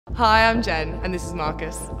Hi, I'm Jen and this is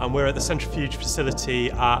Marcus. And we're at the Centrifuge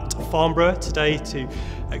facility at Farnborough today to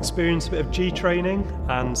experience a bit of G training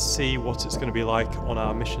and see what it's going to be like on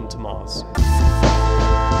our mission to Mars.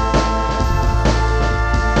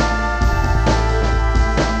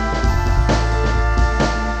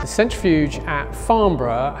 The Centrifuge at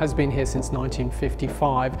Farnborough has been here since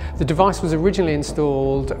 1955. The device was originally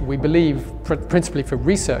installed, we believe, principally for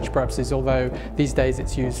research purposes, although these days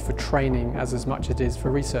it's used for training as much as it is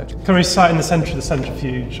for research. Currently sat in the centre of the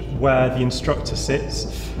centrifuge where the instructor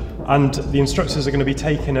sits, and the instructors are going to be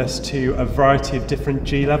taking us to a variety of different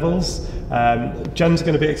G levels. Jen's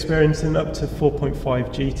going to be experiencing up to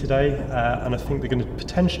 4.5 G today, and I think they're going to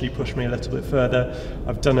potentially push me a little bit further.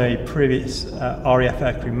 I've done a previous RAF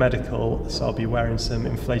aircrew medical, so I'll be wearing some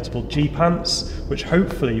inflatable G pants, which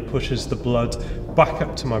hopefully pushes the blood back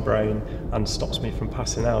up to my brain and stops me from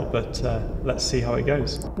passing out, but let's see how it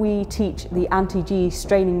goes. We teach the anti-G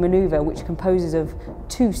straining manoeuvre, which composes of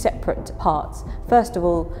two separate parts. First of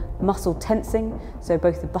all, muscle tensing, so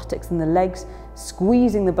both the buttocks and the legs,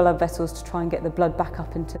 squeezing the blood vessels to try and get the blood back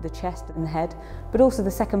up into the chest and the head. But also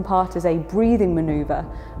the second part is a breathing manoeuvre,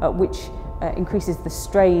 which increases the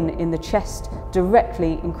strain in the chest,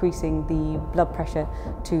 directly increasing the blood pressure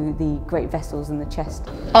to the great vessels in the chest.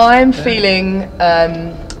 I'm feeling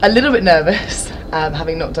a little bit nervous,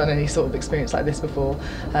 having not done any sort of experience like this before,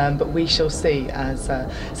 but we shall see, as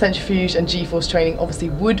centrifuge and G-force training obviously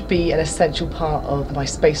would be an essential part of my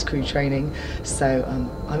space crew training, so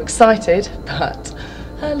I'm excited but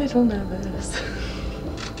a little nervous.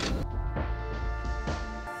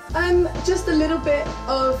 Just a little bit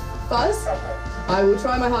of fuzz. I will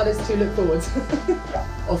try my hardest to look forwards.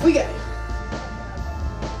 Off we go.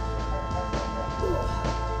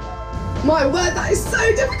 My word, that is so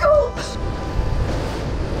difficult!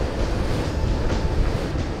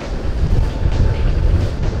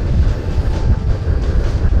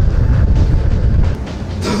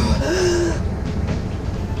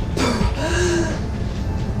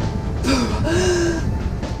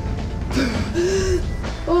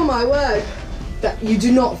 Oh my word! That you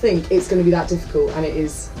do not think it's going to be that difficult, and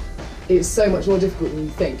it's so much more difficult than you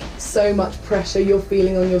think. So much pressure you're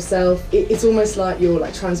feeling on yourself. It's almost like you're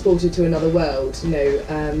transported to another world, you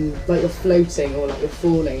know, like you're floating or like you're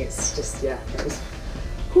falling. It's just, yeah,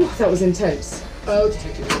 that was intense. Oh, just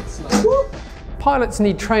take it slow. Pilots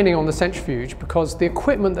need training on the centrifuge because the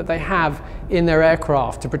equipment that they have in their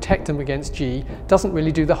aircraft to protect them against G doesn't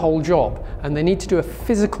really do the whole job, and they need to do a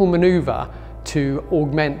physical manoeuvre to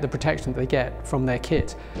augment the protection that they get from their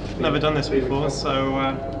kit. Never done this before, so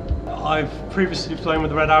I've previously flown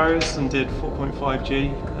with the Red Arrows and did 4.5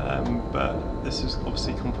 G, but this is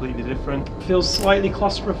obviously completely different. It feels slightly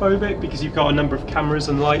claustrophobic because you've got a number of cameras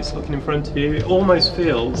and lights looking in front of you. It almost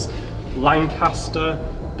feels Lancaster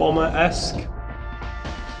bomber-esque.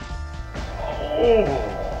 Oh.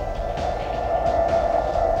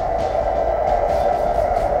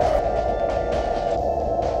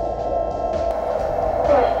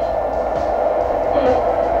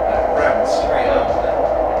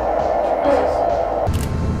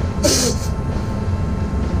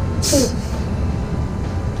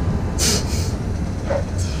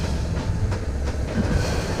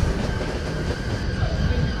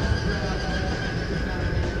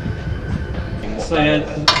 So yeah,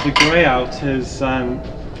 the grey out is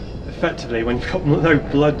effectively when you've got no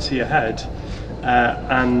blood to your head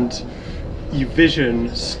and your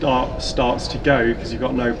vision starts to go because you've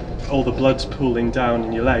got all the blood's pooling down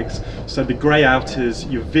in your legs. So the grey out is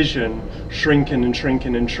your vision shrinking and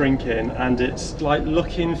shrinking and shrinking, and it's like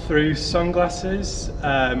looking through sunglasses,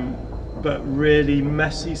 but really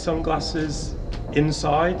messy sunglasses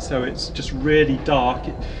inside. So it's just really dark,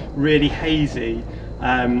 really hazy.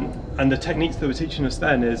 And the techniques that were teaching us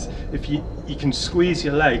then is if you can squeeze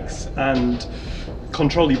your legs and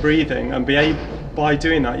control your breathing, and by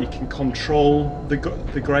doing that you can control the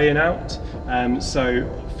greying out. So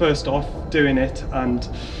first off, doing it, and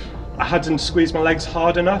I hadn't squeezed my legs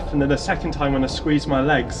hard enough, and then the second time when I squeezed my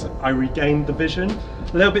legs I regained the vision.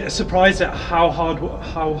 A little bit surprised at how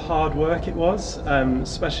hard work it was,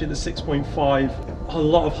 especially the 6.5. A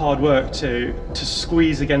lot of hard work to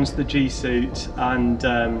squeeze against the G suit and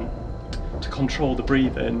to control the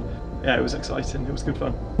breathing. Yeah, it was exciting, it was good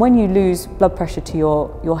fun. When you lose blood pressure to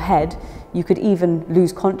your head, you could even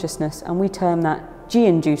lose consciousness, and we term that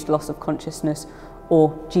G-induced loss of consciousness,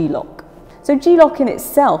 or G LOC. So G LOC in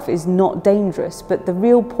itself is not dangerous, but the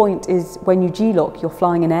real point is when you G LOC, you're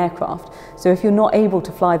flying an aircraft. So if you're not able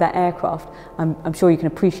to fly that aircraft, I'm sure you can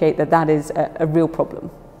appreciate that that is a real problem.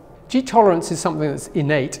 G tolerance is something that's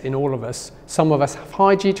innate in all of us. Some of us have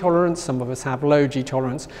high G tolerance, some of us have low G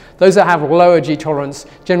tolerance. Those that have lower G tolerance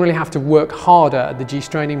generally have to work harder at the G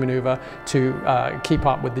straining manoeuvre to keep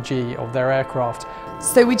up with the G of their aircraft.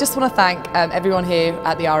 So we just want to thank everyone here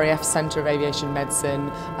at the RAF Centre of Aviation Medicine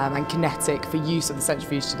and Kinetic for use of the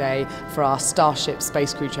Centrifuge today for our Starship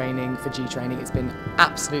space crew training for G training. It's been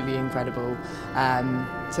absolutely incredible.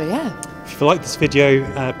 So yeah. If you like this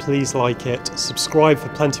video, please like it, subscribe for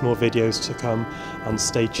plenty more videos to come, and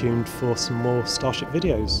stay tuned for some more Starship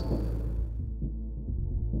videos.